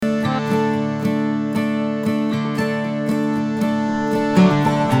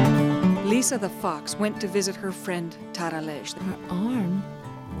Lisa the fox went to visit her friend Taralej. Her arm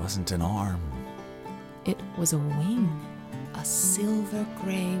Wasn't an arm. It was a wing, a silver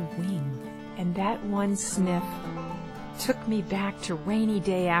gray wing. And that one sniff took me back to rainy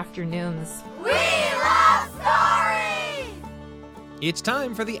day afternoons. We love stories! It's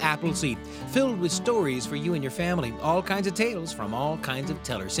time for the Apple Seed, filled with stories for you and your family. All kinds of tales from all kinds of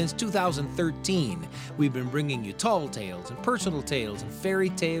tellers. Since 2013, we've been bringing you tall tales and personal tales and fairy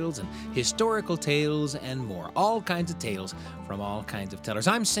tales and historical tales and more. All kinds of tales from all kinds of tellers.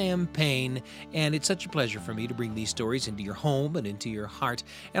 I'm Sam Payne, and it's such a pleasure for me to bring these stories into your home and into your heart.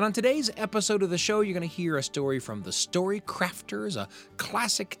 And on today's episode of the show, you're going to hear a story from the Storycrafters, a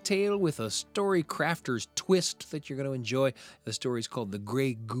classic tale with a Storycrafters twist that you're going to enjoy. The story's called The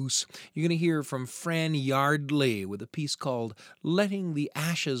Grey Goose. You're going to hear from Fran Yardley with a piece called Letting the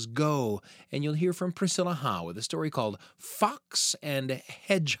Ashes Go. And you'll hear from Priscilla Howe with a story called Fox and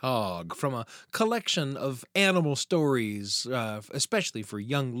Hedgehog from a collection of animal stories, especially for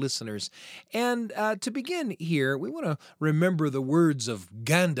young listeners. And to begin here, we want to remember the words of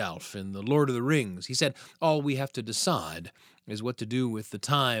Gandalf in The Lord of the Rings. He said, all we have to decide is what to do with the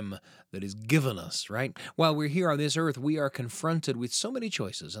time that is given us, right? While we're here on this earth, we are confronted with so many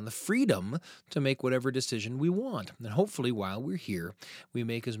choices and the freedom to make whatever decision we want. And hopefully while we're here, we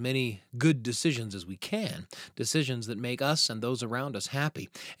make as many good decisions as we can, decisions that make us and those around us happy.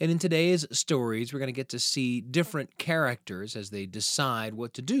 And in today's stories, we're going to get to see different characters as they decide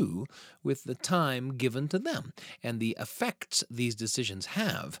what to do with the time given to them and the effects these decisions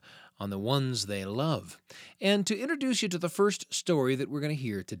have on the ones they love. And to introduce you to the first story that we're going to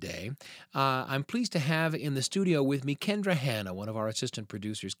hear today, I'm pleased to have in the studio with me Kendra Hanna, one of our assistant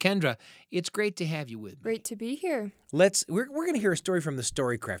producers. Kendra, it's great to have you with me. Great to be here. We're going to hear a story from the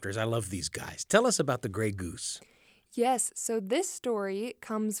Storycrafters. I love these guys. Tell us about the Grey Goose. Yes, so this story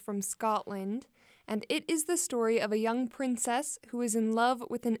comes from Scotland, and it is the story of a young princess who is in love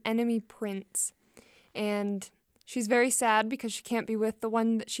with an enemy prince. And she's very sad because she can't be with the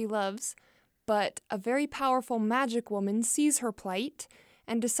one that she loves, but a very powerful magic woman sees her plight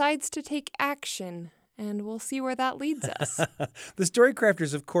and decides to take action, and we'll see where that leads us. The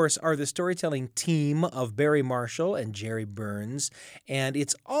Storycrafters, of course, are the storytelling team of Barry Marshall and Jerry Burns, and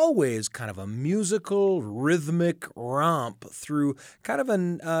it's always kind of a musical, rhythmic romp through kind of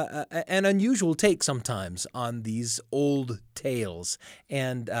an unusual take sometimes on these old tales.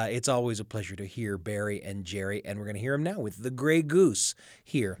 And it's always a pleasure to hear Barry and Jerry, and we're going to hear them now with The Grey Goose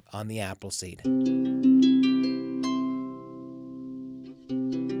here on the Appleseed.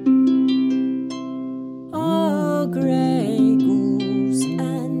 Oh, grey goose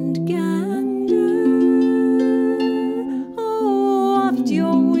and gander, oh, waft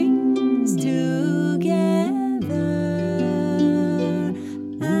your wings together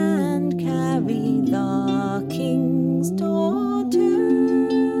and carry the king's daughter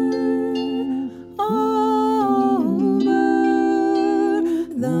over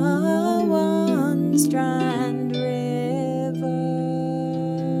the one strand river.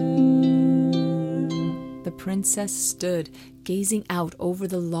 The princess stood, gazing out over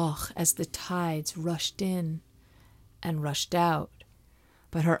the loch as the tides rushed in and rushed out.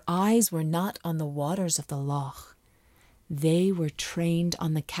 But her eyes were not on the waters of the loch. They were trained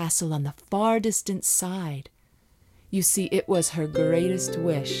on the castle on the far distant side. You see, it was her greatest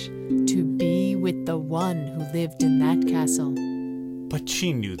wish to be with the one who lived in that castle. But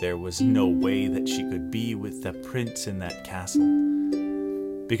she knew there was no way that she could be with the prince in that castle.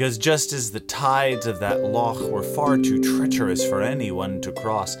 Because just as the tides of that loch were far too treacherous for anyone to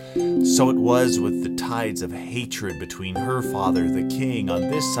cross, so it was with the tides of hatred between her father, the king, on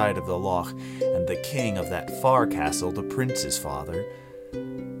this side of the loch, and the king of that far castle, the prince's father.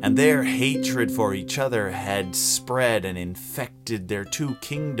 And their hatred for each other had spread and infected their two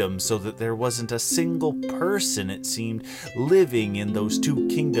kingdoms so that there wasn't a single person, it seemed, living in those two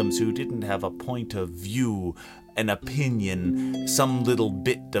kingdoms who didn't have a point of view, an opinion, some little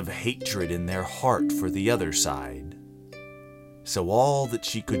bit of hatred in their heart for the other side. So all that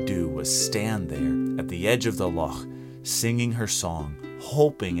she could do was stand there at the edge of the loch, singing her song,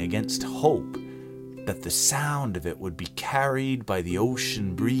 hoping against hope that the sound of it would be carried by the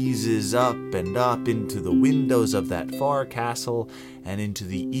ocean breezes up and up into the windows of that far castle and into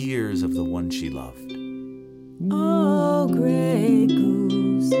the ears of the one she loved. Oh, grey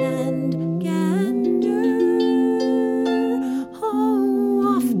goose and gander, oh,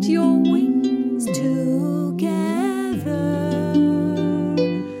 waft your wings together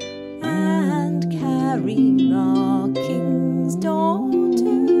and carry the king's daughter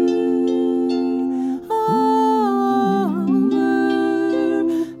over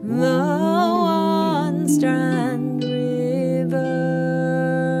the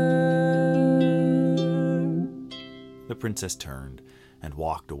princess turned and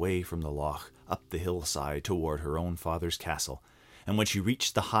walked away from the loch up the hillside toward her own father's castle. And when she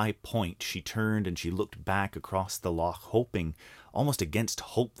reached the high point, she turned and she looked back across the loch, hoping, almost against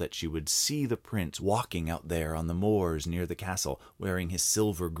hope, that she would see the prince walking out there on the moors near the castle, wearing his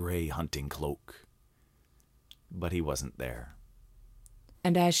silver-grey hunting cloak. But he wasn't there.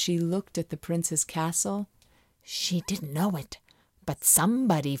 And as she looked at the prince's castle, she didn't know it, but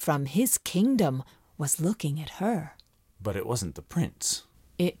somebody from his kingdom was looking at her. But it wasn't the prince.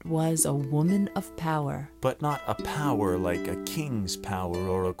 It was a woman of power. But not a power like a king's power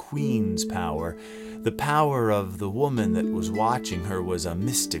or a queen's power. The power of the woman that was watching her was a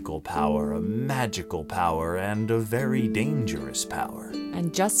mystical power, a magical power, and a very dangerous power.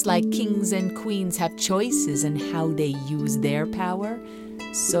 And just like kings and queens have choices in how they use their power,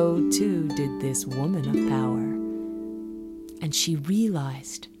 so too did this woman of power. And she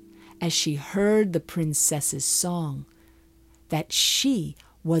realized, as she heard the princess's song, that she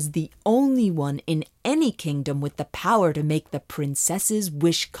was the only one in any kingdom with the power to make the princess's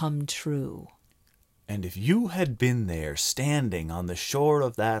wish come true. And if you had been there, standing on the shore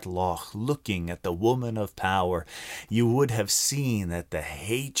of that loch, looking at the woman of power, you would have seen that the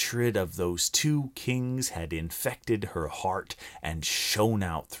hatred of those two kings had infected her heart and shone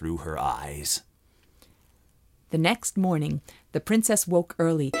out through her eyes. The next morning, the princess woke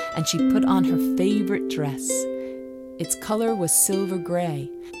early, and she put on her favorite dress. Its color was silver gray,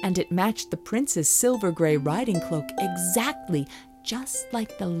 and it matched the prince's silver gray riding cloak exactly, just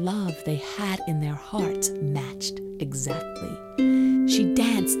like the love they had in their hearts matched exactly. She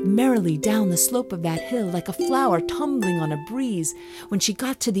danced merrily down the slope of that hill like a flower tumbling on a breeze. When she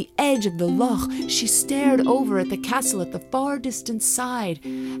got to the edge of the loch, she stared over at the castle at the far distant side,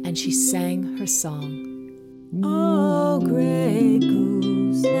 and she sang her song. Oh, Grey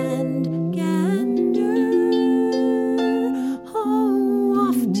Goose and Gander,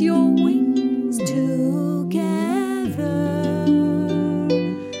 oh, waft your wings together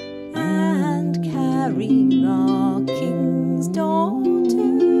and carry the king's daughter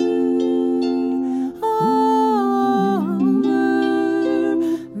over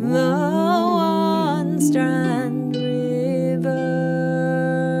the one strand river.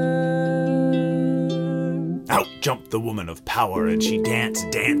 Out jumped the woman of power, and she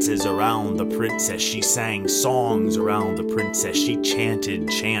danced dances around the princess. She sang songs around the princess. She chanted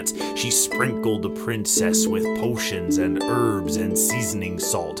chants. She sprinkled the princess with potions and herbs and seasoning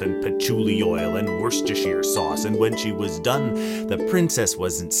salt and patchouli oil and Worcestershire sauce. And when she was done, the princess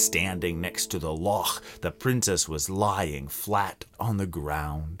wasn't standing next to the loch. The princess was lying flat on the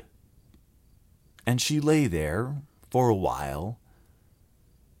ground. And she lay there for a while,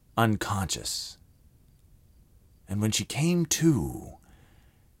 unconscious. And when she came to,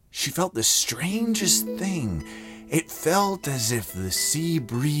 she felt the strangest thing. It felt as if the sea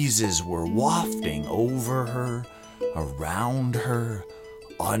breezes were wafting over her, around her,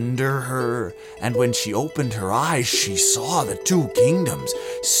 under her. And when she opened her eyes, she saw the two kingdoms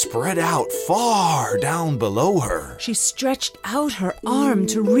spread out far down below her. She stretched out her arm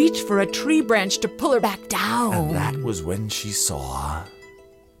to reach for a tree branch to pull her back down. And that was when she saw...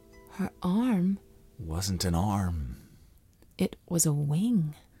 Her arm wasn't an arm. It was a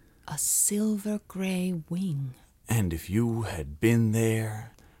wing, a silver-gray wing. And if you had been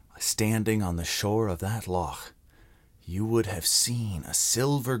there, standing on the shore of that loch, you would have seen a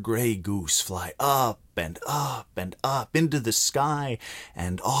silver-gray goose fly up and up and up into the sky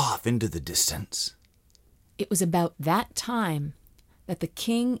and off into the distance. It was about that time that the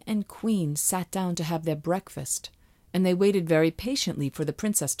king and queen sat down to have their breakfast, and they waited very patiently for the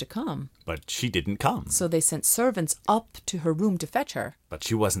princess to come. But she didn't come. So they sent servants up to her room to fetch her. But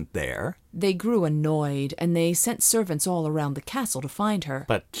she wasn't there. They grew annoyed, and they sent servants all around the castle to find her.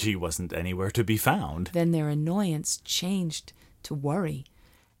 But she wasn't anywhere to be found. Then their annoyance changed to worry,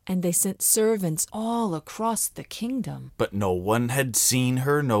 and they sent servants all across the kingdom. But no one had seen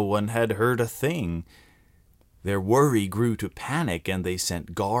her, no one had heard a thing. Their worry grew to panic, and they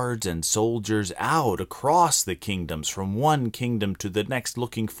sent guards and soldiers out across the kingdoms, from one kingdom to the next,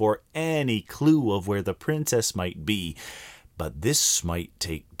 looking for any clue of where the princess might be. But this might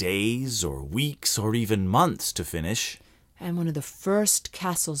take days or weeks or even months to finish. And one of the first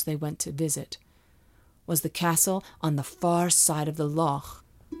castles they went to visit was the castle on the far side of the loch.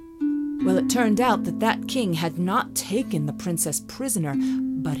 Well, it turned out that that king had not taken the princess prisoner,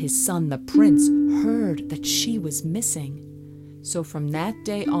 but his son, the prince, heard that she was missing. So from that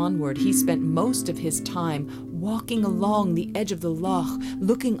day onward, he spent most of his time walking along the edge of the loch,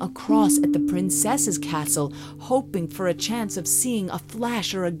 looking across at the princess's castle, hoping for a chance of seeing a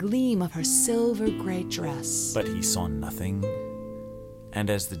flash or a gleam of her silver grey dress. But he saw nothing. And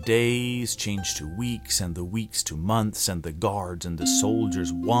as the days changed to weeks, and the weeks to months, and the guards and the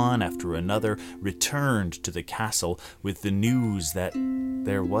soldiers, one after another, returned to the castle with the news that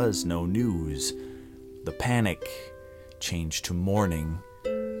there was no news, the panic changed to mourning,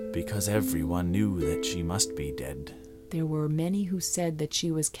 because everyone knew that she must be dead. There were many who said that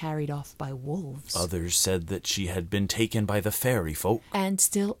she was carried off by wolves. Others said that she had been taken by the fairy folk. And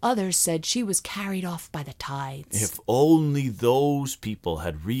still others said she was carried off by the tides. If only those people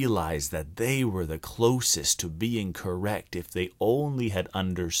had realized that they were the closest to being correct, if they only had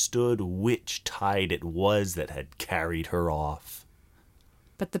understood which tide it was that had carried her off.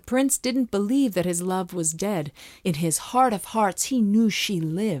 But the prince didn't believe that his love was dead. In his heart of hearts, he knew she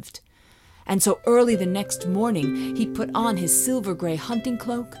lived. And so early the next morning, he put on his silver grey hunting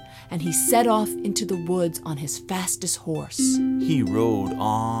cloak, and he set off into the woods on his fastest horse. He rode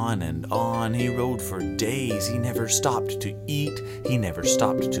on and on. He rode for days. He never stopped to eat. He never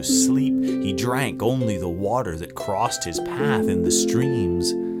stopped to sleep. He drank only the water that crossed his path in the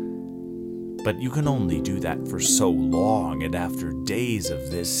streams. But you can only do that for so long, and after days of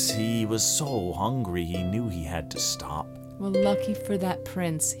this, he was so hungry he knew he had to stop. Well, lucky for that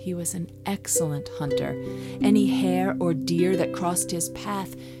prince, he was an excellent hunter. Any hare or deer that crossed his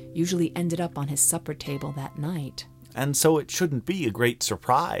path usually ended up on his supper table that night. And so it shouldn't be a great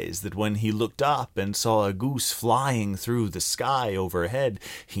surprise that when he looked up and saw a goose flying through the sky overhead,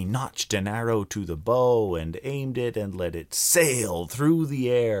 he notched an arrow to the bow and aimed it and let it sail through the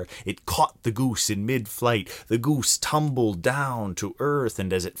air. It caught the goose in mid-flight. The goose tumbled down to earth,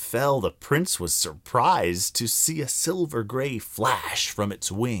 and as it fell, the prince was surprised to see a silver grey flash from its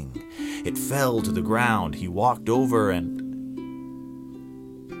wing. It fell to the ground. He walked over and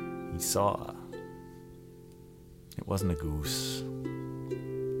he saw... It wasn't a goose.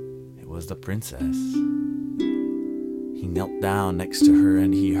 It was the princess. He knelt down next to her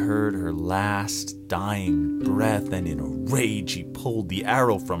and he heard her last dying breath, and in a rage he pulled the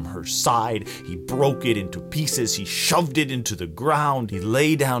arrow from her side. He broke it into pieces. He shoved it into the ground. He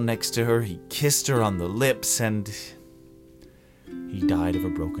lay down next to her. He kissed her on the lips, and he died of a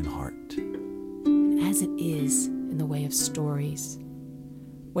broken heart. As it is in the way of stories,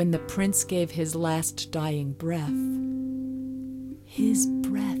 when the prince gave his last dying breath, his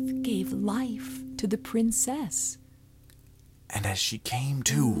breath gave life to the princess. And as she came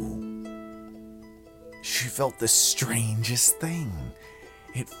to, she felt the strangest thing.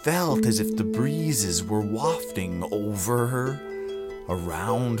 It felt as if the breezes were wafting over her,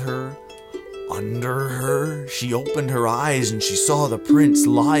 around her, under her. She opened her eyes and she saw the prince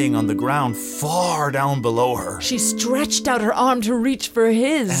lying on the ground far down below her. She stretched out her arm to reach for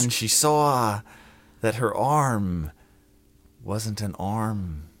his. And she saw that her arm wasn't an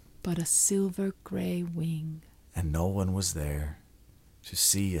arm, but a silver grey wing. And no one was there to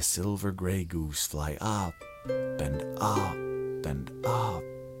see a silver grey goose fly up and up and up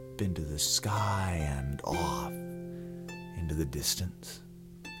into the sky and off into the distance.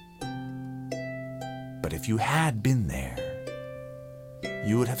 But if you had been there,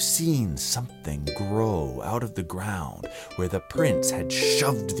 you would have seen something grow out of the ground where the prince had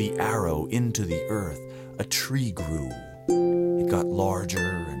shoved the arrow into the earth. A tree grew. It got larger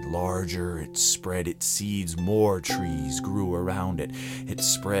and larger. It spread its seeds. More trees grew around it. It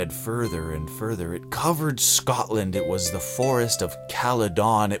spread further and further. It covered Scotland. It was the forest of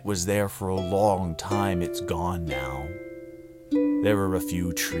Caledon. It was there for a long time. It's gone now. There are a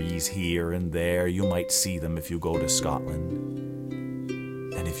few trees here and there. You might see them if you go to Scotland.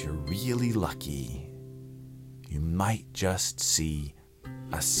 And if you're really lucky, you might just see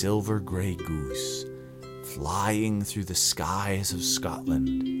a silver grey goose flying through the skies of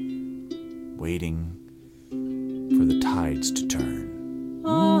Scotland, waiting for the tides to turn.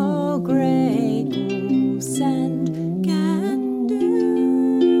 Oh, grey goose and gander,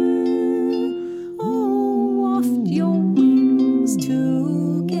 oh, waft your wings together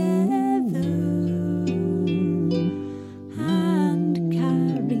and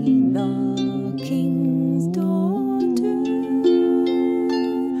carry the king's daughter.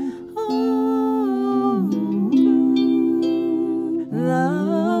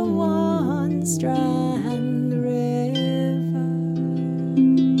 The one strand river.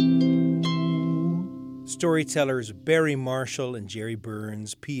 storytellers Barry Marshall and Jerry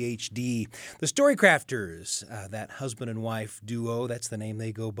Burns, Ph.D. The Storycrafters, that husband and wife duo, that's the name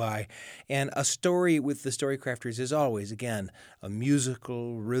they go by. And a story with the Storycrafters is always, again, a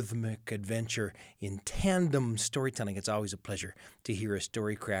musical, rhythmic adventure in tandem storytelling. It's always a pleasure to hear a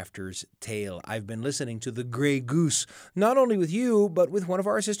Storycrafters tale. I've been listening to The Grey Goose, not only with you, but with one of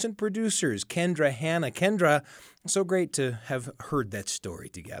our assistant producers, Kendra Hanna. Kendra, so great to have heard that story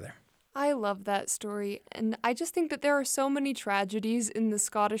together. I love that story, and I just think that there are so many tragedies in the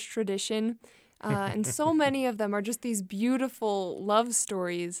Scottish tradition, and so many of them are just these beautiful love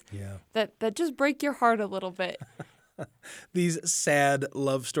stories that just break your heart a little bit. These sad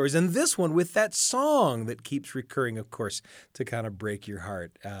love stories, and this one with that song that keeps recurring, of course, to kind of break your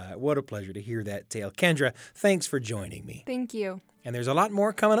heart. What a pleasure to hear that tale. Kendra, thanks for joining me. Thank you. And there's a lot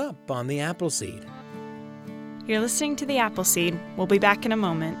more coming up on The Appleseed. You're listening to The Appleseed. We'll be back in a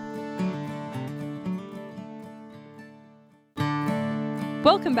moment.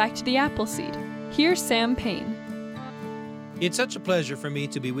 Welcome back to The Appleseed. Here's Sam Payne. It's such a pleasure for me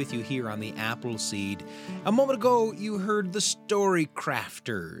to be with you here on The Appleseed. A moment ago, you heard the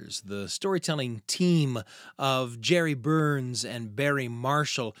Storycrafters, the storytelling team of Jerry Burns and Barry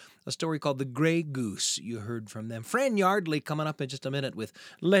Marshall, a story called The Grey Goose. You heard from them. Fran Yardley coming up in just a minute with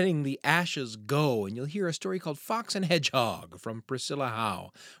Letting the Ashes Go, and you'll hear a story called Fox and Hedgehog from Priscilla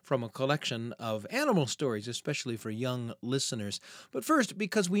Howe, from a collection of animal stories, especially for young listeners. But first,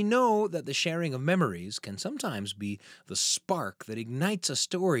 because we know that the sharing of memories can sometimes be the spark that ignites a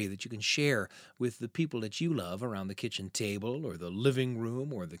story that you can share with the people that you love around the kitchen table or the living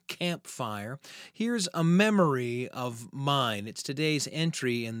room or the campfire. Here's a memory of mine. It's today's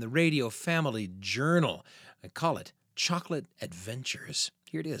entry in the Radio Family Journal. I call it Chocolate Adventures.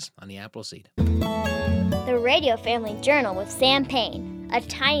 Here it is on The Appleseed. The Radio Family Journal with Sam Payne. A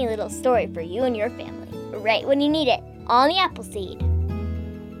tiny little story for you and your family. Right when you need it. On The Appleseed.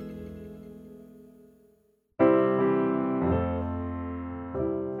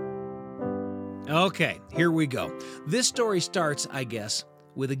 Okay, here we go. This story starts, I guess,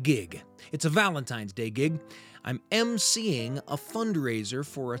 with a gig. It's a Valentine's Day gig. I'm emceeing a fundraiser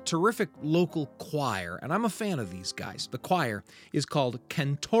for a terrific local choir, and I'm a fan of these guys. The choir is called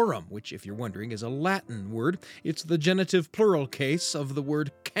cantorum, which, if you're wondering, is a Latin word. It's the genitive plural case of the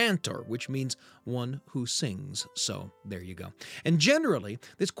word cantor, which means one who sings. So there you go. And generally,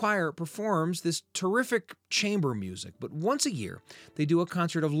 this choir performs this terrific chamber music, but once a year, they do a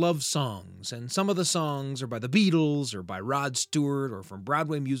concert of love songs, and some of the songs are by the Beatles or by Rod Stewart or from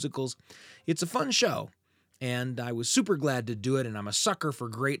Broadway musicals. It's a fun show. And I was super glad to do it, and I'm a sucker for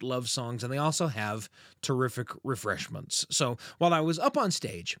great love songs, and they also have terrific refreshments. So while I was up on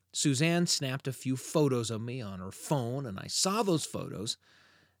stage, Suzanne snapped a few photos of me on her phone, and I saw those photos,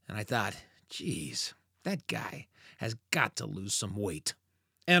 and I thought, geez, that guy has got to lose some weight.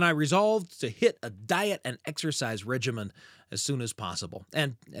 And I resolved to hit a diet and exercise regimen as soon as possible.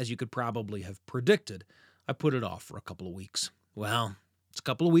 And as you could probably have predicted, I put it off for a couple of weeks. Well, it's a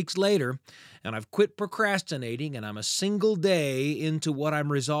couple of weeks later, and I've quit procrastinating, and I'm a single day into what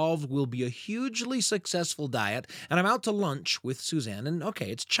I'm resolved will be a hugely successful diet, and I'm out to lunch with Suzanne, and okay,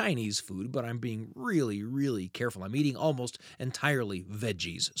 it's Chinese food, but I'm being really, really careful. I'm eating almost entirely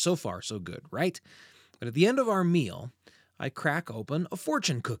veggies. So far, so good, right? But at the end of our meal, I crack open a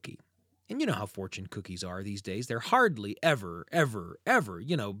fortune cookie. And you know how fortune cookies are these days. They're hardly ever,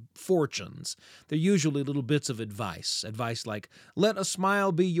 fortunes. They're usually little bits of advice. Advice like, let a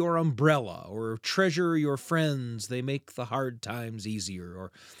smile be your umbrella, or treasure your friends, they make the hard times easier,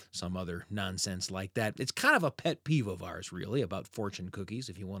 or some other nonsense like that. It's kind of a pet peeve of ours, really, about fortune cookies,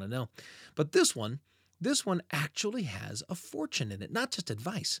 if you want to know. But this one actually has a fortune in it. Not just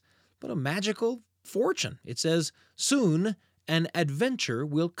advice, but a magical fortune. It says, soon an adventure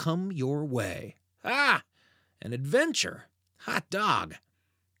will come your way. Ah, an adventure. Hot dog.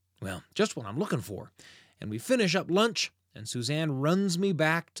 Well, just what I'm looking for. And we finish up lunch, and Suzanne runs me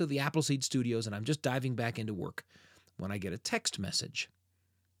back to the Appleseed Studios, and I'm just diving back into work when I get a text message.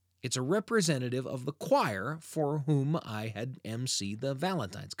 It's a representative of the choir for whom I had emceed the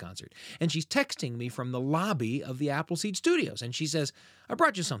Valentine's concert. And she's texting me from the lobby of the Appleseed Studios, and she says, I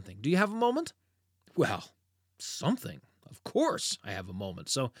brought you something. Do you have a moment? Well, something. Of course I have a moment.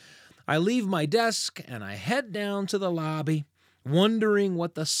 So I leave my desk and I head down to the lobby, wondering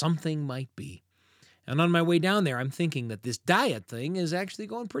what the something might be. And on my way down there, I'm thinking that this diet thing is actually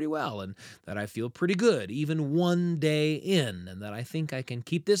going pretty well and that I feel pretty good, even one day in, and that I think I can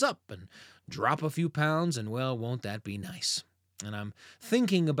keep this up and drop a few pounds, and well, won't that be nice? And I'm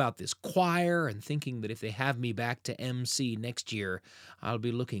thinking about this choir and thinking that if they have me back to MC next year, I'll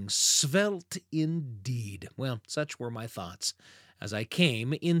be looking svelte indeed. Well, such were my thoughts as I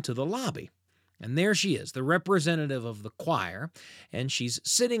came into the lobby. And there she is, the representative of the choir, and she's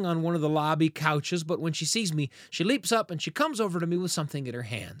sitting on one of the lobby couches, but when she sees me, she leaps up and she comes over to me with something in her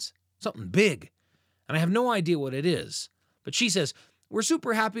hands, something big. And I have no idea what it is. But she says, "We're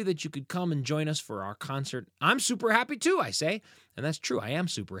super happy that you could come and join us for our concert." I'm super happy too, I say. And that's true, I am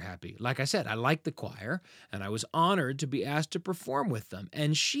super happy. Like I said, I like the choir, and I was honored to be asked to perform with them.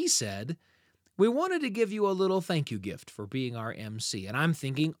 And she said, "We wanted to give you a little thank you gift for being our MC." And I'm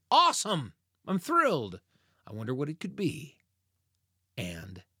thinking, awesome! I'm thrilled. I wonder what it could be.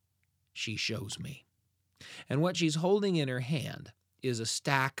 And she shows me. And what she's holding in her hand is a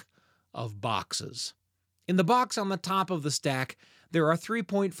stack of boxes. In the box on the top of the stack, there are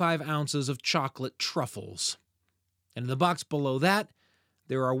 3.5 ounces of chocolate truffles. And in the box below that,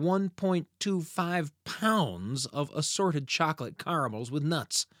 there are 1.25 pounds of assorted chocolate caramels with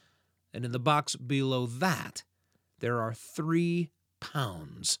nuts. And in the box below that, there are 3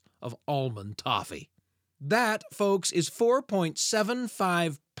 pounds of almond toffee. That, folks, is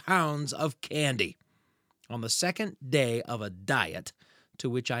 4.75 pounds of candy on the second day of a diet to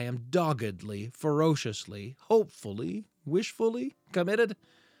which I am doggedly, ferociously, hopefully, wishfully committed.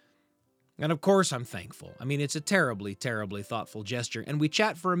 And of course I'm thankful. I mean, it's a terribly, terribly thoughtful gesture. And we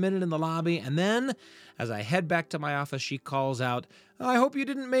chat for a minute in the lobby, and then, as I head back to my office, she calls out, "I hope you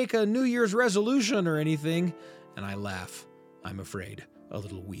didn't make a New Year's resolution or anything." And I laugh, I'm afraid, a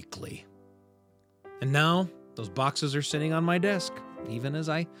little weakly. And now, those boxes are sitting on my desk, even as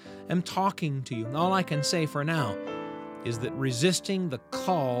I am talking to you. All I can say for now is that resisting the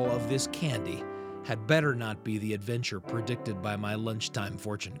call of this candy had better not be the adventure predicted by my lunchtime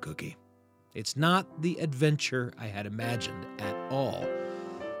fortune cookie. It's not the adventure I had imagined at all.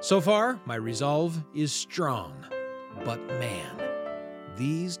 So far, my resolve is strong. But man,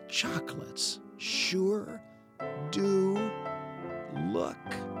 these chocolates sure do look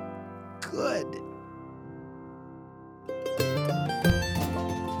good.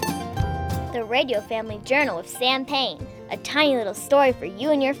 The Radio Family Journal with Sam Payne. A tiny little story for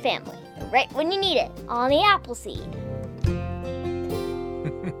you and your family, right when you need it, on the Appleseed.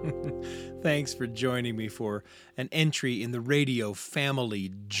 Thanks for joining me for an entry in the Radio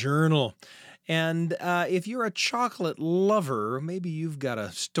Family Journal. And if you're a chocolate lover, maybe you've got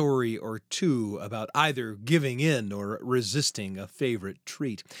a story or two about either giving in or resisting a favorite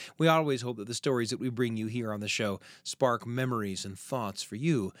treat. We always hope that the stories that we bring you here on the show spark memories and thoughts for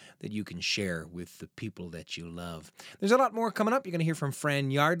you that you can share with the people that you love. There's a lot more coming up. You're going to hear from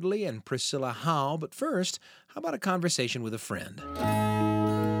Fran Yardley and Priscilla Howe. But first, how about a conversation with a friend?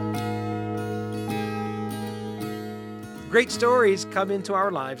 Great stories come into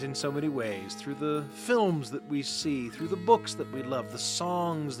our lives in so many ways, through the films that we see, through the books that we love, the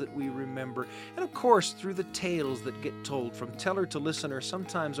songs that we remember, and of course through the tales that get told from teller to listener,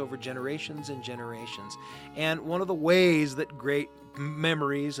 sometimes over generations and generations. And one of the ways that great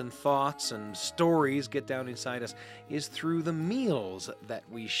memories and thoughts and stories get down inside us is through the meals that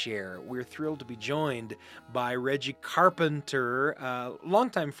we share. We're thrilled to be joined by Regi Carpenter, a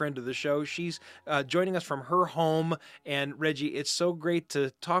longtime friend of the show. She's joining us from her home. And Regi, it's so great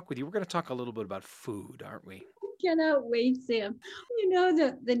to talk with you. We're going to talk a little bit about food, aren't we? Cannot wait, Sam. You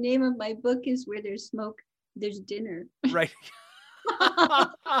know, the name of my book is Where There's Smoke, There's Dinner. Right.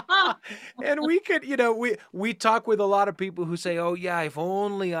 And we could, we talk with a lot of people who say, "Oh yeah, if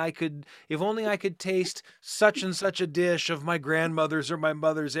only I could taste such and such a dish of my grandmother's or my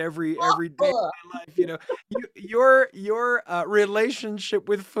mother's every day of my life." Your relationship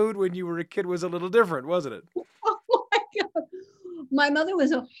with food when you were a kid was a little different, wasn't it? Oh my God. My mother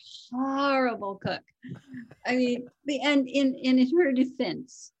was a horrible cook. I mean, and in her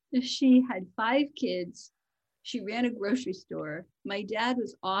defense, she had 5 kids. She ran a grocery store. My dad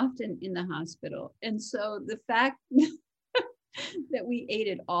was often in the hospital. And so the fact that we ate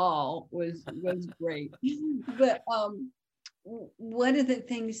it all was great. But one of the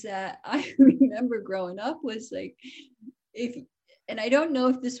things that I remember growing up was like, and I don't know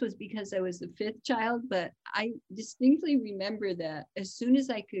if this was because I was the 5th child, but I distinctly remember that as soon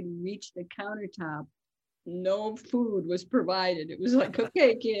as I could reach the countertop, no food was provided. It was like,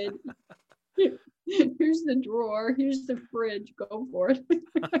 "Okay, kid. Here's the drawer, here's the fridge, go for it."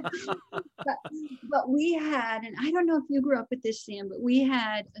 but we had, and I don't know if you grew up with this, Sam, but we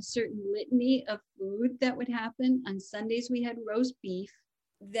had a certain litany of food that would happen. On Sundays, we had roast beef.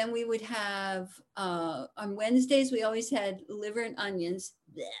 Then we would have, on Wednesdays, we always had liver and onions.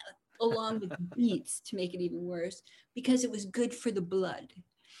 along with beets to make it even worse, because it was good for the blood.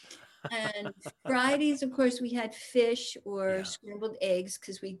 And Fridays, of course, we had fish or scrambled eggs,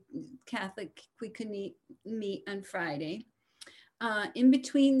 because we couldn't eat meat on Friday. In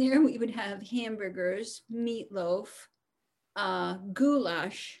between there, we would have hamburgers, meatloaf,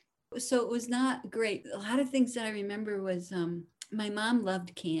 goulash. So it was not great. A lot of things that I remember was my mom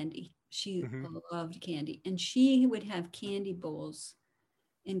loved candy. She loved candy, and she would have candy bowls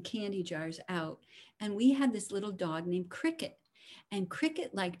and candy jars out. And we had this little dog named Cricket. And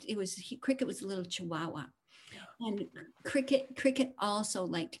Cricket Cricket was a little chihuahua. And Cricket also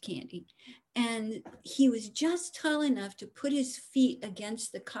liked candy. And he was just tall enough to put his feet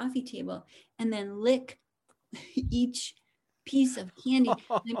against the coffee table and then lick each piece of candy.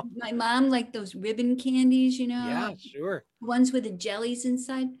 My mom liked those ribbon candies, Yeah, sure. Ones with the jellies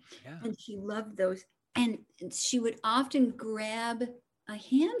inside. Yeah. And she loved those. And she would often grab a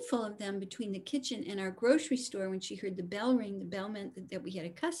handful of them between the kitchen and our grocery store. When she heard the bell ring, the bell meant that we had a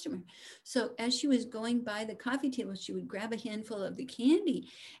customer. So as she was going by the coffee table, she would grab a handful of the candy,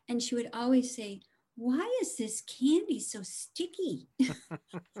 and she would always say, "Why is this candy so sticky?"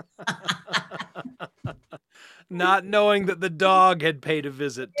 Not knowing that the dog had paid a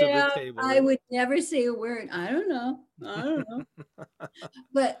visit to the table. I would never say a word. I don't know.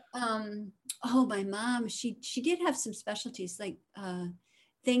 But my mom, she did have some specialties, like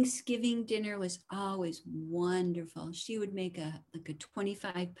Thanksgiving dinner was always wonderful. She would make a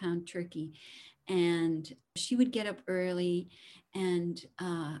 25-pound turkey, and she would get up early, and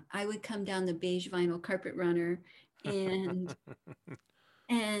I would come down the beige vinyl carpet runner, and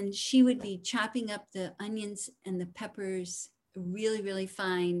and she would be chopping up the onions and the peppers really, really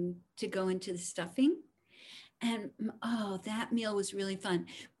fine to go into the stuffing. And that meal was really fun.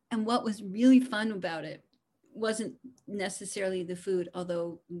 And what was really fun about it wasn't necessarily the food,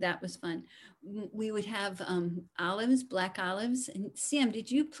 although that was fun. We would have olives, black olives. And Sam, did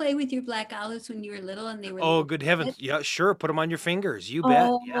you play with your black olives when you were little? And they were good heavens. Yeah, sure. Put them on your fingers. You bet.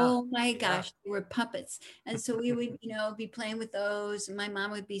 Oh my gosh, they were puppets. And so we would, be playing with those. And my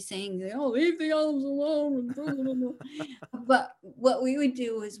mom would be saying, leave the olives alone. But what we would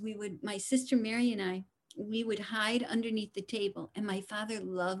do is my sister Mary and I, we would hide underneath the table, and my father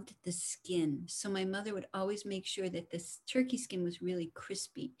loved the skin. So my mother would always make sure that this turkey skin was really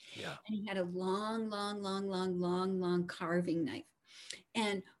crispy. Yeah. And he had a long carving knife.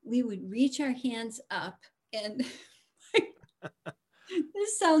 And we would reach our hands up, and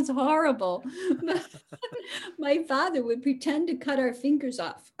this sounds horrible. My father would pretend to cut our fingers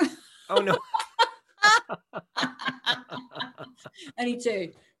off. Oh, no. And he'd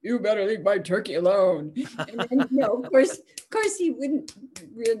say, "You better leave my turkey alone." And then, of course he wouldn't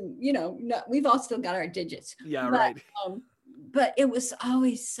really, we've all still got our digits. Yeah, right. But it was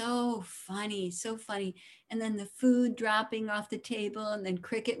always so funny. And then the food dropping off the table, and then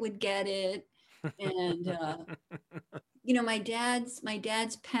Cricket would get it. And, my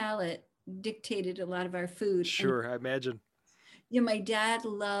dad's palate dictated a lot a food. Sure, I imagine. My dad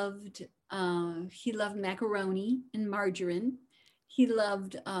loved macaroni and margarine. He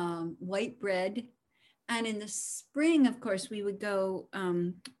loved white bread. And in the spring, of course, we would go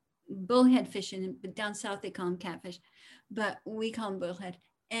bullhead fishing, but down south they call them catfish, but we call them bullhead.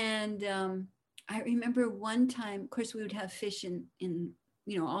 And I remember one time, of course, we would have fish in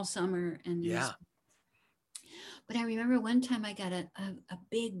all summer. And but I remember one time I got a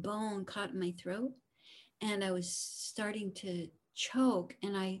big bone caught in my throat, and I was starting to choke,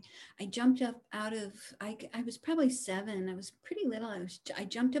 and I jumped up out of, I was probably 7. I was pretty little. I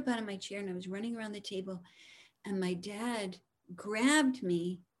jumped up out of my chair, and I was running around the table, and my dad grabbed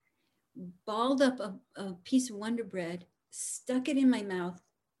me, balled up a piece of Wonder Bread, stuck it in my mouth,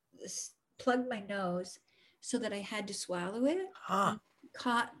 plugged my nose so that I had to swallow it,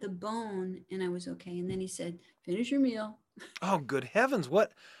 caught the bone, and I was okay. And then he said, "Finish your meal." Oh, good heavens.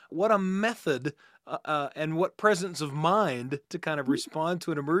 What a method and what presence of mind to kind of respond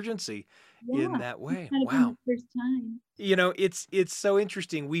to an emergency in that way. Wow. The first time. It's so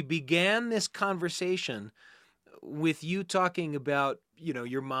interesting. We began this conversation with you talking about,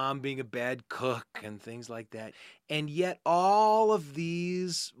 your mom being a bad cook and things like that. And yet all of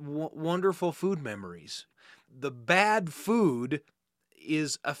these wonderful food memories, the bad food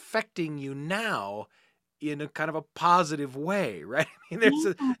is affecting you now in a kind of a positive way, right? I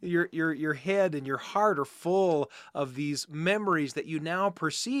mean, your head and your heart are full of these memories that you now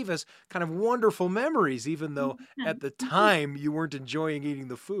perceive as kind of wonderful memories, even though at the time you weren't enjoying eating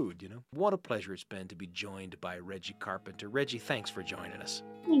the food, What a pleasure it's been to be joined by Regi Carpenter. Regi, thanks for joining us.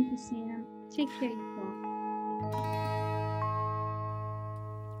 Thank you, Sam. Take care, you all.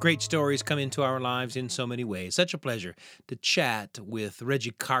 Great stories come into our lives in so many ways. Such a pleasure to chat with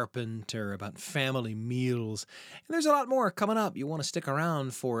Regi Carpenter about family meals. And there's a lot more coming up. You want to stick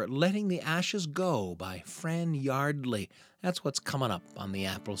around for Letting the Ashes Go by Fran Yardley. That's what's coming up on The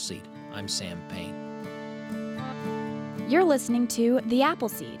Appleseed. I'm Sam Payne. You're listening to The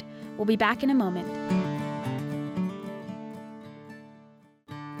Appleseed. We'll be back in a moment.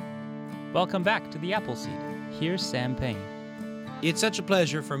 Welcome back to The Appleseed. Here's Sam Payne. It's such a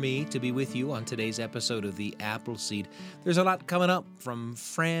pleasure for me to be with you on today's episode of The Appleseed. There's a lot coming up from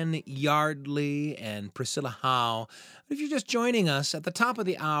Fran Yardley and Priscilla Howe. If you're just joining us, at the top of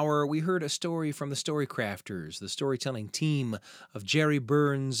the hour, we heard a story from the Storycrafters, the storytelling team of Jerry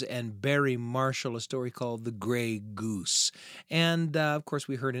Burns and Barry Marshall, a story called The Grey Goose. And, of course,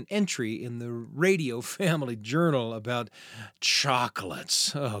 we heard an entry in the Radio Family Journal about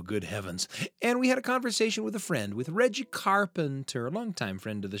chocolates. Oh, good heavens. And we had a conversation with a friend, with Regi Carpenter, a longtime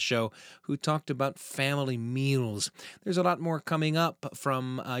friend of the show, who talked about family meals. There's a lot more coming up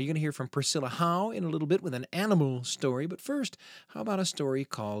from, you're going to hear from Priscilla Howe in a little bit with an animal story. But first, how about a story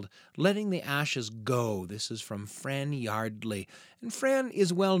called Letting the Ashes Go? This is from Fran Yardley. And Fran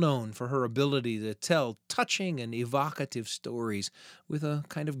is well known for her ability to tell touching and evocative stories with a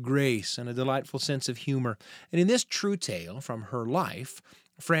kind of grace and a delightful sense of humor. And in this true tale from her life,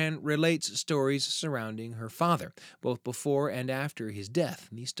 Fran relates stories surrounding her father, both before and after his death.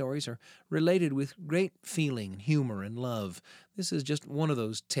 And these stories are related with great feeling, humor, and love. This is just one of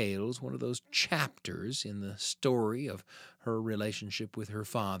those tales, one of those chapters in the story of her relationship with her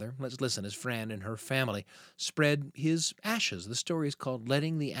father. Let's listen as Fran and her family spread his ashes. The story is called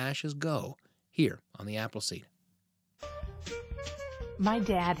Letting the Ashes Go, here on The Appleseed. My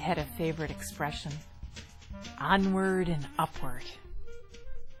dad had a favorite expression, onward and upward.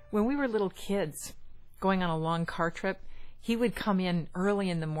 When we were little kids, going on a long car trip, he would come in early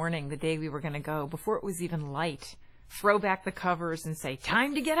in the morning the day we were going to go, before it was even light, throw back the covers and say,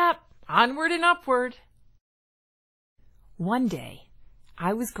 "Time to get up, onward and upward." One day,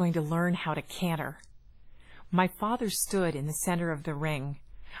 I was going to learn how to canter. My father stood in the center of the ring.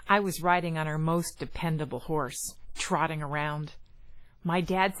 I was riding on our most dependable horse, trotting around. My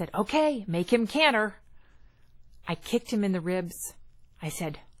dad said, "Okay, make him canter." I kicked him in the ribs. I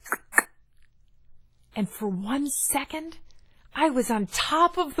said, and for 1 second, I was on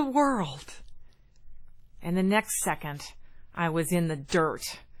top of the world. And the next second, I was in the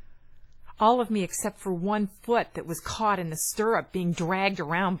dirt. All of me except for 1 foot that was caught in the stirrup being dragged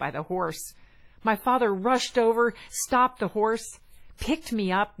around by the horse. My father rushed over, stopped the horse, picked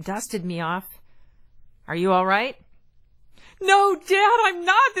me up, dusted me off. "Are you all right?" "No, Dad, I'm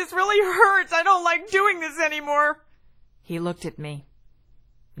not. This really hurts. I don't like doing this anymore." He looked at me.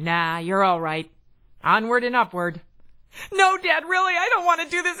 "Nah, you're all right. Onward and upward." "No, Dad, really, I don't want to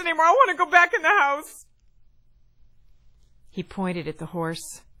do this anymore. I want to go back in the house." He pointed at the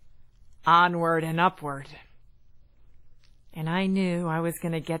horse. "Onward and upward." And I knew I was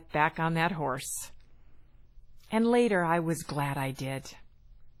going to get back on that horse. And later I was glad I did.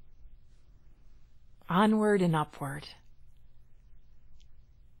 Onward and upward.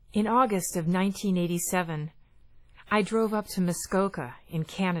 In August of 1987, I drove up to Muskoka in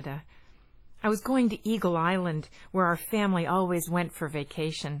Canada. I was going to Eagle Island, where our family always went for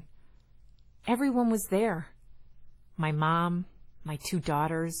vacation. Everyone was there. My mom, my 2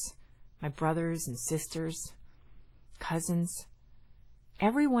 daughters, my brothers and sisters, cousins,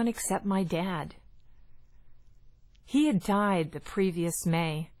 everyone except my dad. He had died the previous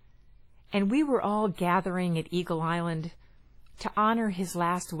May, and we were all gathering at Eagle Island to honor his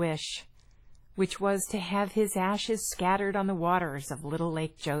last wish, which was to have his ashes scattered on the waters of Little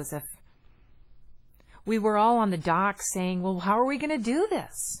Lake Joseph. We were all on the dock saying, "Well, how are we going to do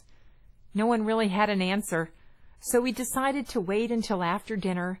this?" No one really had an answer, so we decided to wait until after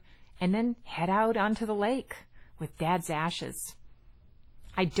dinner and then head out onto the lake with Dad's ashes.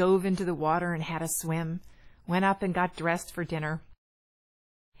 I dove into the water and had a swim, went up and got dressed for dinner.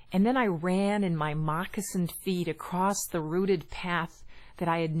 And then I ran in my moccasined feet across the rooted path that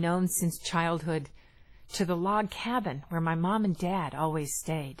I had known since childhood to the log cabin where my mom and Dad always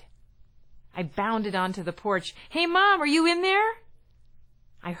stayed. I bounded onto the porch. "Hey, Mom, are you in there?"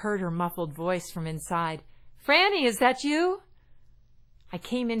 I heard her muffled voice from inside. "Franny, is that you?" I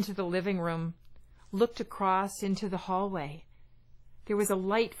came into the living room, looked across into the hallway. There was a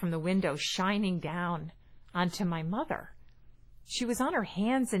light from the window shining down onto my mother. She was on her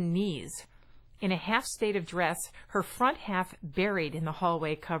hands and knees, in a half state of dress, her front half buried in the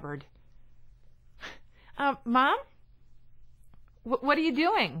hallway cupboard. "Mom? What are you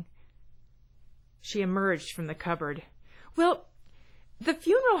doing?" She emerged from the cupboard. "Well, The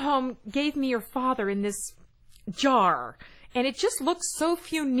funeral home gave me your father in this jar, and it just looked so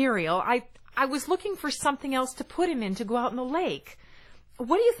funereal. I was looking for something else to put him in to go out in the lake.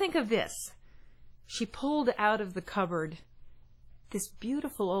 What do you think of this? She pulled out of the cupboard this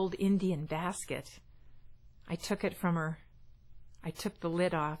beautiful old Indian basket. I took it from her. I took the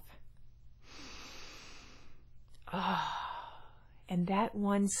lid off. And that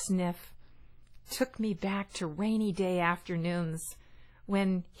one sniff took me back to rainy day afternoons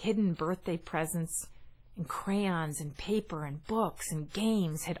when hidden birthday presents and crayons and paper and books and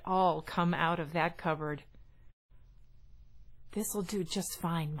games had all come out of that cupboard. "This'll do just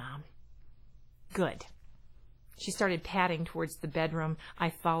fine, Mom." "Good." She started padding towards the bedroom. I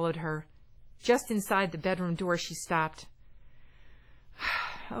followed her. Just inside the bedroom door, she stopped.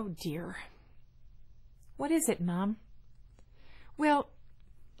 "Oh, dear." "What is it, Mom?" "Well,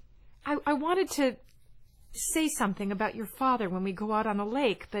 I wanted to say something about your father when we go out on the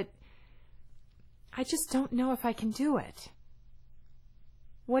lake, but I just don't know if I can do it."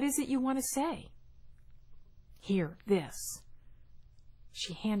 "What is it you want to say?" "Here, this."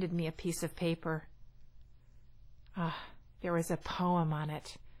 She handed me a piece of paper. There was a poem on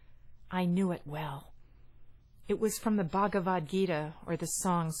it. I knew it well. It was from the Bhagavad Gita, or the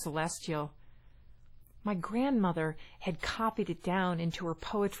Song Celestial. My grandmother had copied it down into her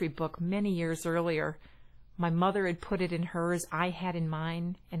poetry book many years earlier. My mother had put it in hers, I had in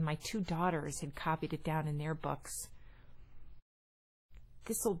mine, and my 2 daughters had copied it down in their books.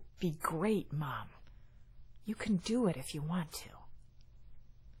 "This'll be great, Mom. You can do it if you want to."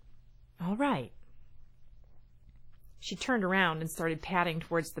 "All right." She turned around and started padding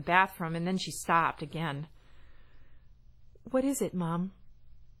towards the bathroom, and then she stopped again. "What is it, Mom?"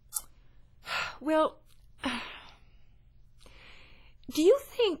 "Well, do you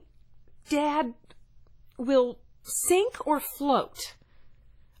think Dad will sink or float?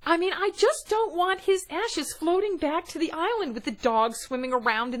 I mean, I just don't want his ashes floating back to the island with the dogs swimming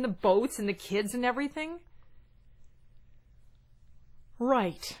around in the boats and the kids and everything."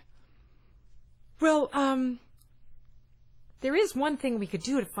 "Right. Well, there is one thing we could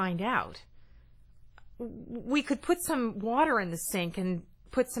do to find out. We could put some water in the sink and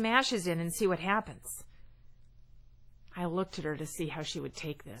put some ashes in and see what happens." I looked at her to see how she would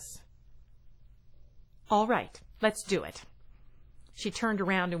take this. "All right, let's do it." She turned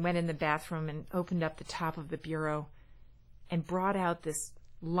around and went in the bathroom and opened up the top of the bureau and brought out this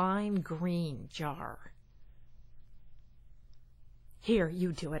lime green jar. "Here,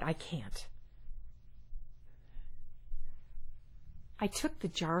 you do it. I can't." I took the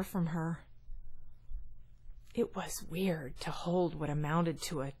jar from her. It was weird to hold what amounted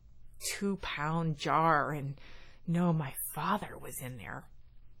to a 2-pound jar and know my father was in there.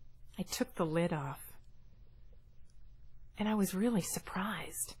 I took the lid off, and I was really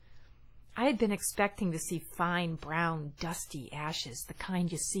surprised. I had been expecting to see fine, brown, dusty ashes, the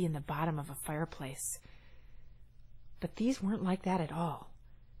kind you see in the bottom of a fireplace. But these weren't like that at all.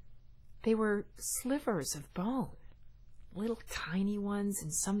 They were slivers of bone, little tiny ones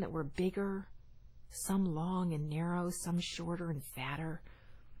and some that were bigger, some long and narrow, some shorter and fatter,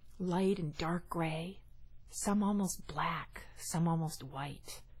 light and dark gray, some almost black, some almost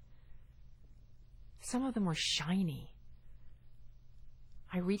white. Some of them were shiny.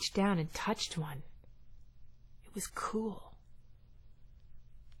 I reached down and touched one. It was cool.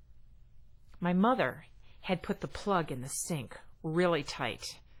 My mother had put the plug in the sink really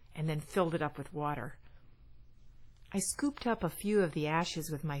tight and then filled it up with water. I scooped up a few of the ashes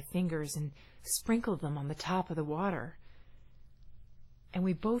with my fingers and sprinkled them on the top of the water. And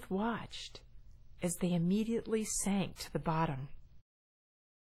we both watched as they immediately sank to the bottom.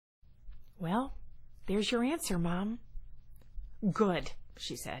 "Well, there's your answer, Mom." "Good,"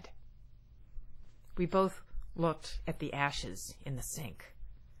 she said. We both looked at the ashes in the sink.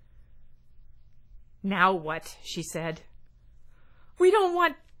 "Now what?" she said. "We don't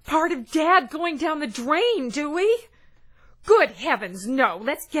want part of Dad going down the drain, do we?" "Good heavens, no!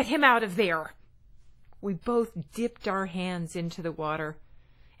 Let's get him out of there." We both dipped our hands into the water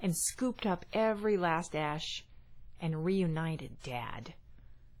and scooped up every last ash and reunited Dad.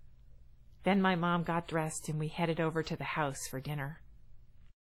 Then my mom got dressed and we headed over to the house for dinner.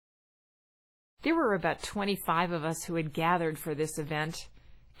 There were about 25 of us who had gathered for this event,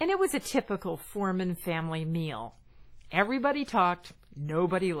 and it was a typical Foreman family meal. Everybody talked,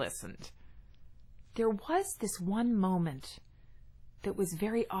 nobody listened. There was this one moment that was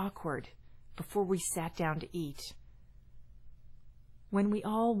very awkward before we sat down to eat, when we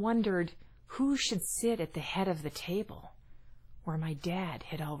all wondered who should sit at the head of the table, where my dad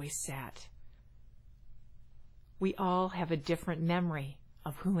had always sat. We all have a different memory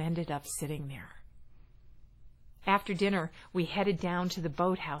of who ended up sitting there. After dinner, we headed down to the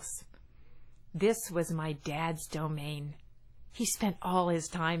boathouse. This was my dad's domain. He spent all his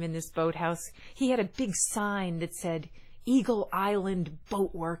time in this boathouse. He had a big sign that said, "Eagle Island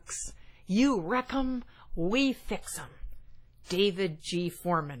Boat Works. You wreck 'em, we fix 'em. David G.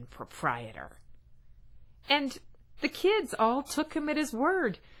 Foreman, proprietor." And the kids all took him at his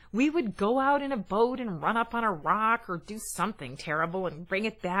word. We would go out in a boat and run up on a rock or do something terrible and bring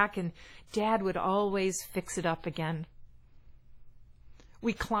it back, and Dad would always fix it up again.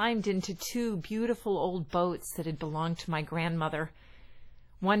 We climbed into 2 beautiful old boats that had belonged to my grandmother,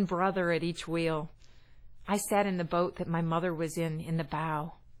 1 brother at each wheel. I sat in the boat that my mother was in the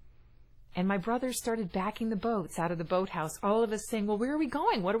bow. And my brothers started backing the boats out of the boathouse, all of us saying, "Well, where are we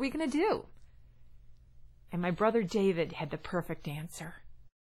going? What are we going to do?" And my brother David had the perfect answer.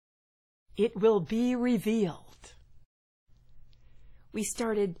 "It will be revealed." We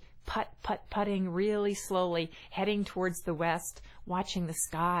started putting really slowly, heading towards the west, watching the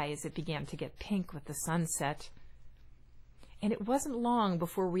sky as it began to get pink with the sunset. And it wasn't long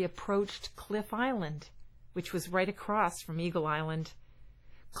before we approached Cliff Island, which was right across from Eagle Island.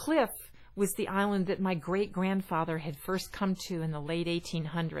 Cliff was the island that my great-grandfather had first come to in the late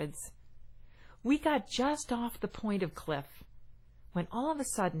 1800s. We got just off the point of Cliff when all of a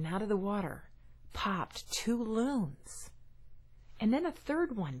sudden, out of the water, popped 2 loons. And then a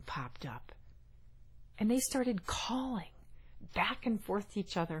 3rd one popped up. And they started calling back and forth to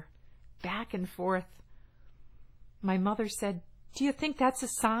each other, back and forth. My mother said, "Do you think that's a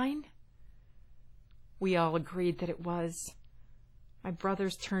sign?" We all agreed that it was. My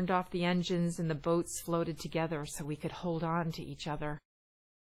brothers turned off the engines and the boats floated together so we could hold on to each other.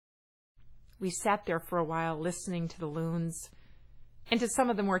 We sat there for a while listening to the loons and to some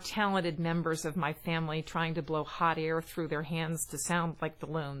of the more talented members of my family trying to blow hot air through their hands to sound like the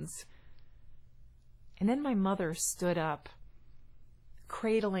loons. And then my mother stood up,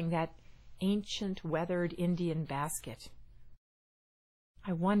 cradling that ancient weathered Indian basket.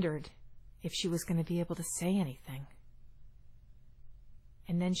 I wondered if she was going to be able to say anything.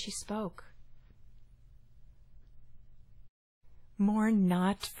 And then she spoke. "Mourn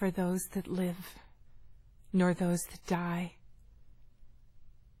not for those that live, nor those that die."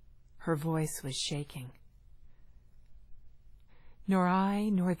 Her voice was shaking. "Nor I,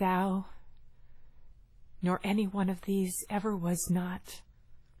 nor thou, nor any one of these ever was not,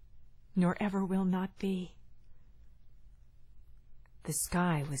 nor ever will not be." The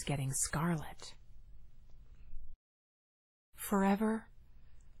sky was getting scarlet. "Forever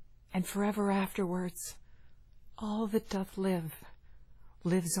and forever afterwards, all that doth live,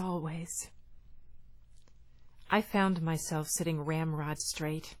 lives always." I found myself sitting ramrod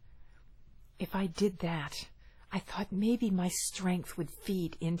straight. If I did that, I thought maybe my strength would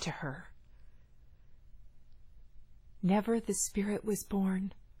feed into her. "Never the spirit was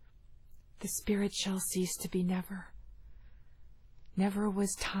born, the spirit shall cease to be never. Never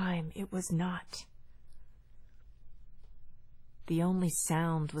was time, it was not." The only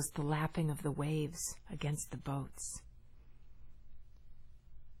sound was the lapping of the waves against the boats.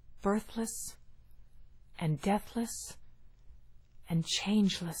 Birthless and deathless and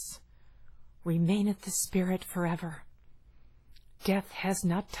changeless remaineth the spirit forever. Death has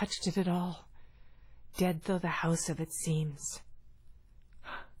not touched it at all, dead though the house of it seems.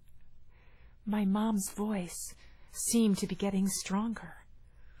 My mom's voice seemed to be getting stronger.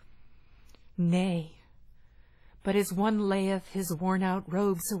 "Nay, but as one layeth his worn-out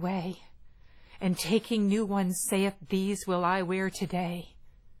robes away, and taking new ones saith, These will I wear today."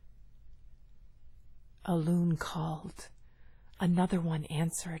 A loon called, another one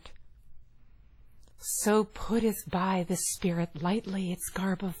answered. So putteth by the spirit lightly its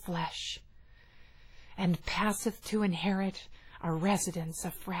garb of flesh, and passeth to inherit a residence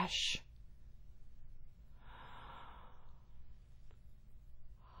afresh.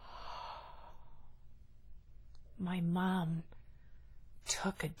 My mom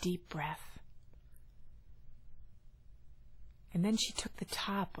took a deep breath, and then she took the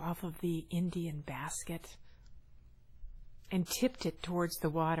top off of the Indian basket and tipped it towards the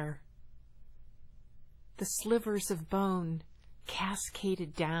water. The slivers of bone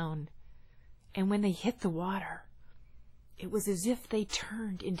cascaded down, and when they hit the water, it was as if they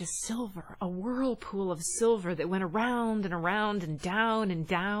turned into silver, a whirlpool of silver that went around and around and down and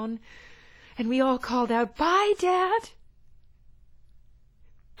down. And we all called out, "Bye, Dad!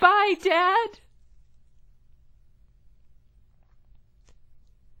 Bye, Dad!"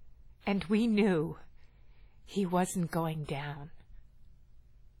 And we knew he wasn't going down.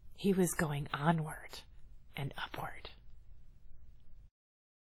 He was going onward and upward.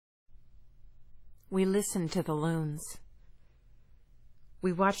 We listened to the loons.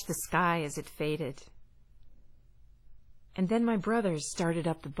 We watched the sky as it faded. And then my brothers started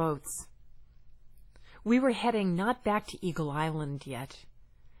up the boats. We were heading not back to Eagle Island yet,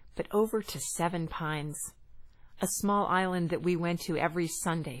 but over to Seven Pines, a small island that we went to every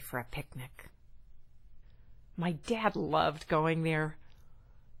Sunday for a picnic. My dad loved going there.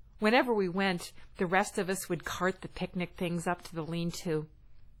 Whenever we went, the rest of us would cart the picnic things up to the lean-to.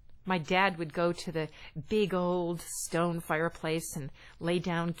 My dad would go to the big old stone fireplace and lay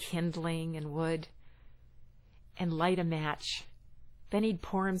down kindling and wood and light a match. Then he'd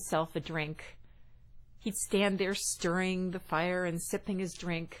pour himself a drink. He'd stand there stirring the fire and sipping his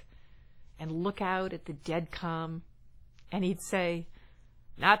drink and look out at the dead calm, and he'd say,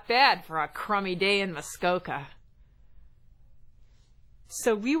 "Not bad for a crummy day in Muskoka."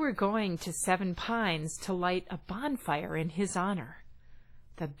 So we were going to Seven Pines to light a bonfire in his honor,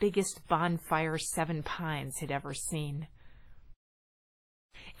 the biggest bonfire Seven Pines had ever seen.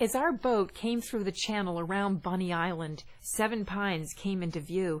 As our boat came through the channel around Bunny Island, Seven Pines came into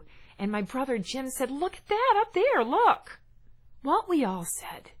view, and my brother Jim said, "Look at that up there, look." What we all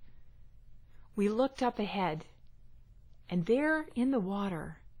said. We looked up ahead, and there in the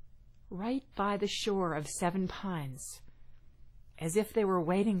water, right by the shore of Seven Pines, as if they were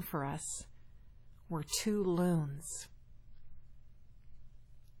waiting for us, were two loons.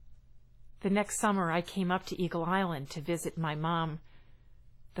 The next summer I came up to Eagle Island to visit my mom.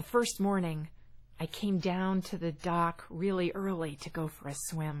 The first morning, I came down to the dock really early to go for a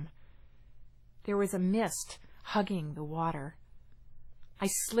swim. There was a mist hugging the water. I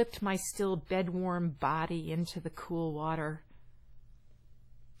slipped my still bed-warm body into the cool water.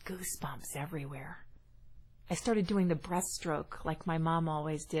 Goosebumps everywhere. I started doing the breaststroke like my mom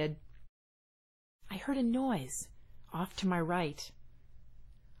always did. I heard a noise off to my right.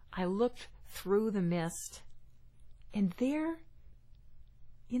 I looked through the mist, and there,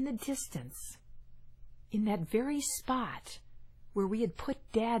 in the distance, in that very spot where we had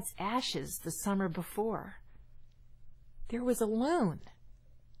put Dad's ashes the summer before, there was a loon.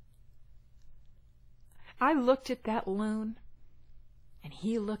 I looked at that loon, and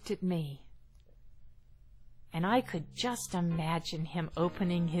he looked at me, and I could just imagine him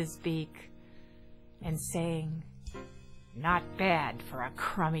opening his beak and saying, "Not bad for a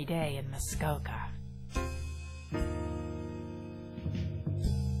crummy day in Muskoka."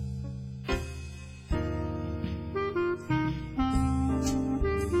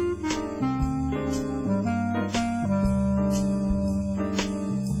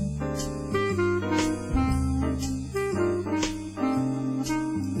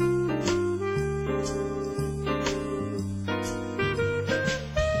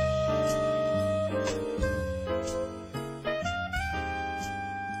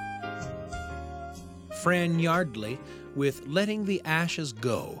 Fran Yardley with Letting the Ashes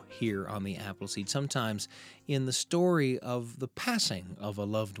Go here on the Appleseed. Sometimes in the story of the passing of a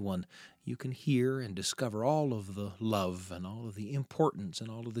loved one, you can hear and discover all of the love and all of the importance and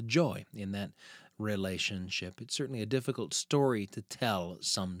all of the joy in that relationship. It's certainly a difficult story to tell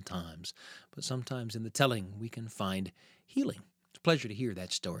sometimes, but sometimes in the telling we can find healing. It's a pleasure to hear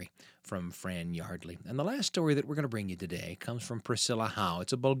that story from Fran Yardley. And the last story that we're going to bring you today comes from Priscilla Howe.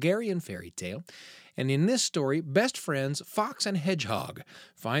 It's a Bulgarian fairy tale. And in this story, best friends Fox and Hedgehog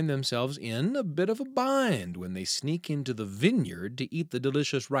find themselves in a bit of a bind when they sneak into the vineyard to eat the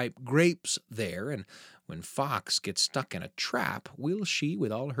delicious ripe grapes there. And when Fox gets stuck in a trap, will she,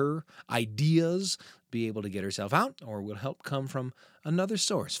 with all her ideas, be able to get herself out, or will help come from another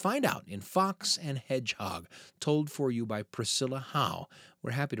source? Find out in Fox and Hedgehog, told for you by Priscilla Howe.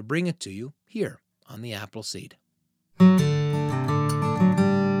 We're happy to bring it to you here on the Appleseed.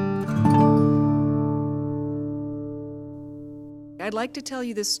 I'd like to tell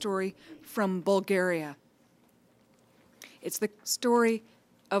you this story from Bulgaria. It's the story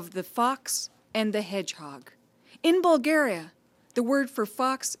of the fox and the hedgehog. In Bulgaria, the word for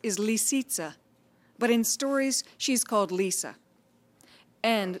fox is lisica, but in stories, she's called Lisa.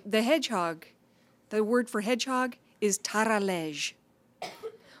 And the hedgehog, the word for hedgehog is taralej.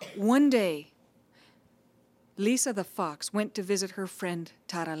 One day, Lisa the fox went to visit her friend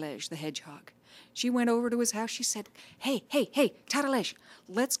Taralej the hedgehog. She went over to his house. She said, hey, Taralej,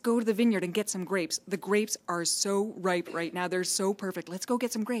 let's go to the vineyard and get some grapes. The grapes are so ripe right now. They're so perfect. Let's go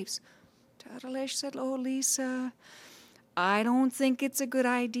get some grapes. Taralej said, oh, Lisa, I don't think it's a good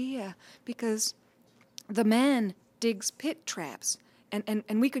idea because the man digs pit traps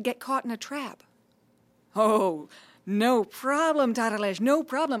and we could get caught in a trap. Oh, No problem, Tatalej, no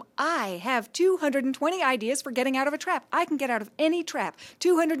problem. I have 220 ideas for getting out of a trap. I can get out of any trap.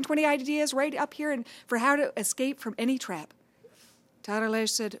 220 ideas right up here for how to escape from any trap. Tatalej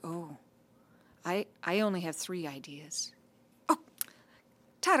said, oh, I only have 3 ideas. Oh,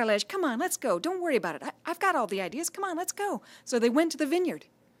 Tatalej, come on, let's go. Don't worry about it. I've got all the ideas. Come on, let's go. So they went to the vineyard,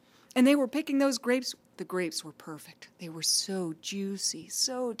 and they were picking those grapes. The grapes were perfect. They were so juicy,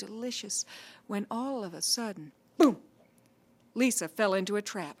 so delicious, when all of a sudden, boom, Lisa fell into a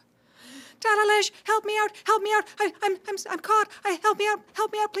trap. Tatalej, help me out, help me out. I'm caught. Help me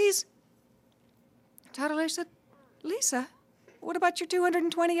out, please. Tatalej said, Lisa, what about your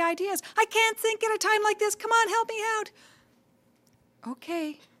 220 ideas? I can't think at a time like this. Come on, help me out.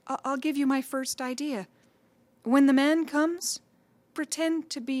 Okay, I'll give you my first idea. When the man comes, pretend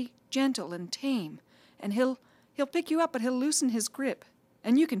to be gentle and tame, and he'll pick you up, but he'll loosen his grip,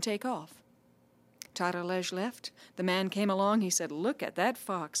 and you can take off. Tatalej left. The man came along. He said, look at that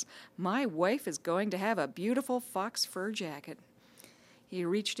fox. My wife is going to have a beautiful fox fur jacket. He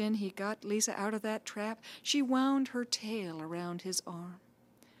reached in. He got Lisa out of that trap. She wound her tail around his arm.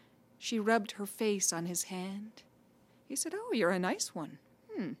 She rubbed her face on his hand. He said, oh, you're a nice one.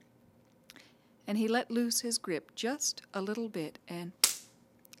 And he let loose his grip just a little bit, and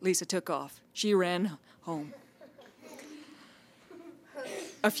Lisa took off. She ran home.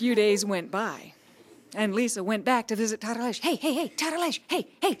 A few days went by, and Lisa went back to visit Tatalej. Hey, Tatalej,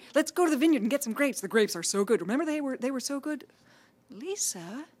 hey, let's go to the vineyard and get some grapes. The grapes are so good. Remember they were so good?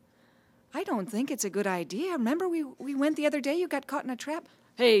 Lisa, I don't think it's a good idea. Remember we went the other day, you got caught in a trap?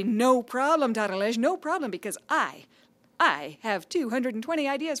 Hey, no problem, Tatalej, no problem, because I have 220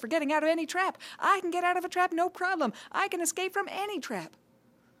 ideas for getting out of any trap. I can get out of a trap, no problem. I can escape from any trap.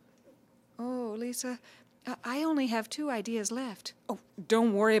 Oh, Lisa, I only have 2 ideas left. Oh,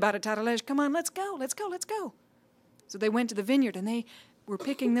 don't worry about it, Tatalej. Come on, let's go. So they went to the vineyard, and they were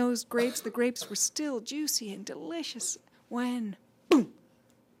picking those grapes. The grapes were still juicy and delicious when, boom,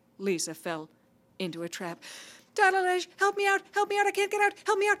 Lisa fell into a trap. Tatalej, help me out, I can't get out,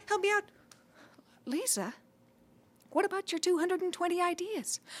 help me out. Lisa, what about your 220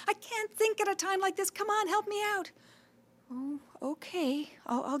 ideas? I can't think at a time like this. Come on, help me out. Oh, okay.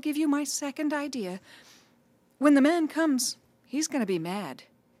 I'll give you my second idea. When the man comes, he's going to be mad.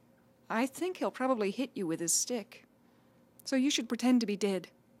 I think he'll probably hit you with his stick. So you should pretend to be dead.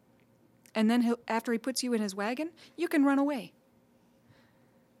 And then after he puts you in his wagon, you can run away.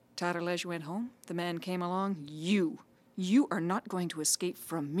 Tatalej went home. The man came along. You are not going to escape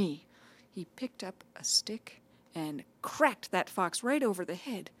from me. He picked up a stick and cracked that fox right over the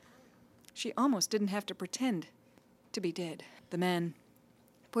head. She almost didn't have to pretend to be dead. The man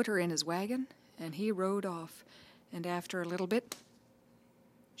put her in his wagon, and he rode off. And after a little bit,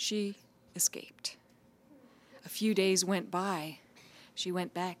 she escaped. A few days went by. She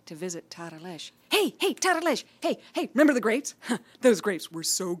went back to visit Tatalej. Hey, Tatalej! Hey, remember the grapes? Those grapes were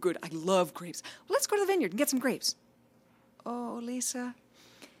so good. I love grapes. Let's go to the vineyard and get some grapes. Oh, Lisa,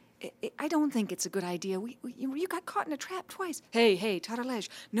 I don't think it's a good idea. You got caught in a trap twice. Hey, Tatalej,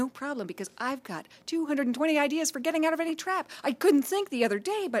 no problem, because I've got 220 ideas for getting out of any trap. I couldn't think the other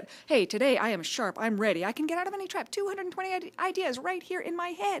day, but hey, today I am sharp. I'm ready. I can get out of any trap. 220 ideas right here in my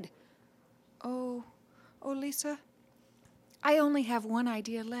head. Oh, Lisa, I only have 1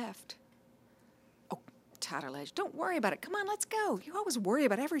 idea left. Oh, Tatalej, don't worry about it. Come on, let's go. You always worry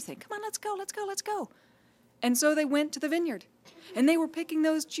about everything. Come on, let's go. And so they went to the vineyard, and they were picking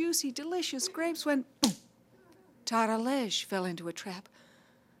those juicy, delicious grapes when, boom, Tatalej fell into a trap.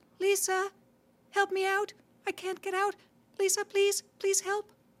 Lisa, help me out. I can't get out. Lisa, please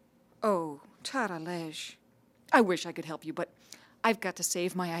help. Oh, Tatalej, I wish I could help you, but I've got to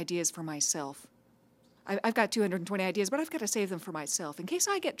save my ideas for myself. I've got 220 ideas, but I've got to save them for myself in case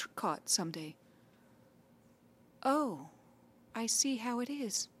I get caught someday. Oh, I see how it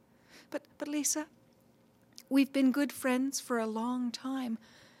is. But Lisa, we've been good friends for a long time.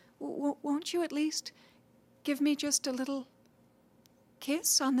 Won't you at least give me just a little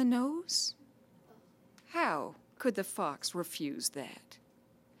kiss on the nose? How could the fox refuse that?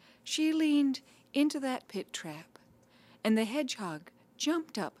 She leaned into that pit trap, and the hedgehog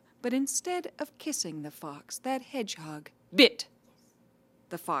jumped up, but instead of kissing the fox, that hedgehog bit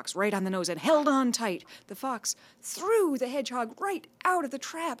the fox right on the nose and held on tight. The fox threw the hedgehog right out of the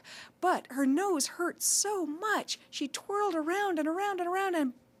trap, but her nose hurt so much, she twirled around and around and around,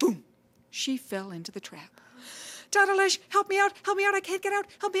 and boom, she fell into the trap. Tatalej, help me out, I can't get out,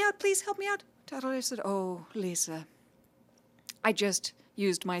 help me out, please help me out. Tatalej said, oh, Lisa, I just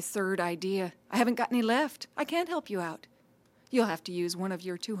used my 3rd idea. I haven't got any left. I can't help you out. You'll have to use one of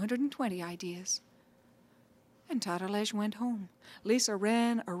your 220 ideas. And Tatalej went home. Lisa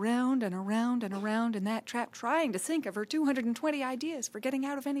ran around and around and around in that trap, trying to think of her 220 ideas for getting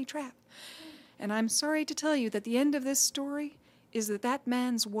out of any trap. And I'm sorry to tell you that the end of this story is that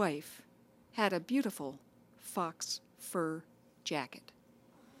man's wife had a beautiful fox fur jacket.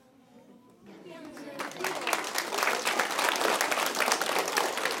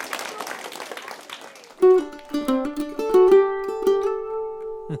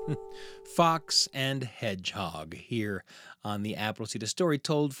 Fox and Hedgehog here on the Appleseed, a story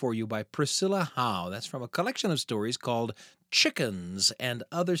told for you by Priscilla Howe. That's from a collection of stories called Chickens and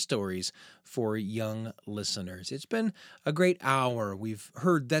Other Stories for Young Listeners. It's been a great hour. We've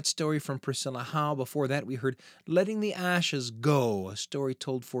heard that story from Priscilla Howe. Before that, we heard Letting the Ashes Go, a story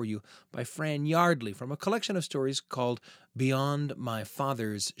told for you by Fran Yardley from a collection of stories called Beyond My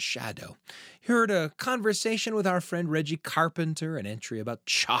Father's Shadow. You heard a conversation with our friend Regi Carpenter, an entry about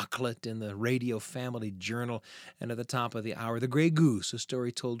chocolate in the Radio Family Journal, and at the top of the hour, The Grey Goose, a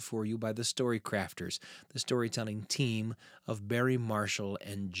story told for you by the Storycrafters, the storytelling team of Barry Marshall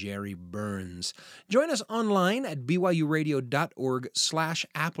and Jerry Burns. Join us online at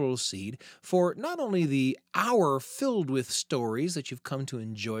byuradio.org/Appleseed for not only the hour filled with stories that you've come to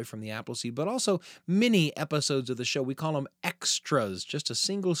enjoy from the Appleseed, but also mini episodes of the show. We call them extras, just a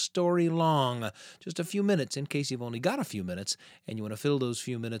single story long, just a few minutes in case you've only got a few minutes and you want to fill those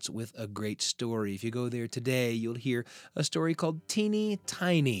few minutes with a great story. If you go there today, you'll hear a story called Teeny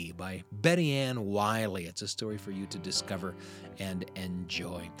Tiny by Betty Ann Wiley. It's a story for you to discover and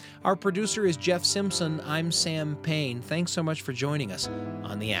enjoy. Our producer is Jeff Simpson. I'm Sam Payne. Thanks so much for joining us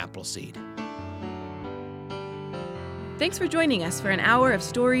on the Appleseed. Thanks for joining us for an hour of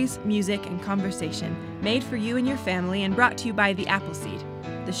stories, music, and conversation made for you and your family and brought to you by the Appleseed.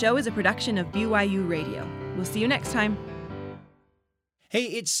 The show is a production of BYU Radio. We'll see you next time. Hey,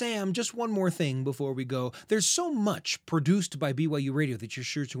 it's Sam. Just one more thing before we go. There's so much produced by BYU Radio that you're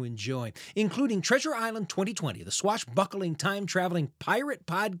sure to enjoy, including Treasure Island 2020, the swashbuckling, time-traveling pirate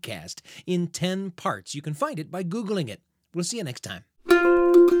podcast in 10 parts. You can find it by Googling it. We'll see you next time.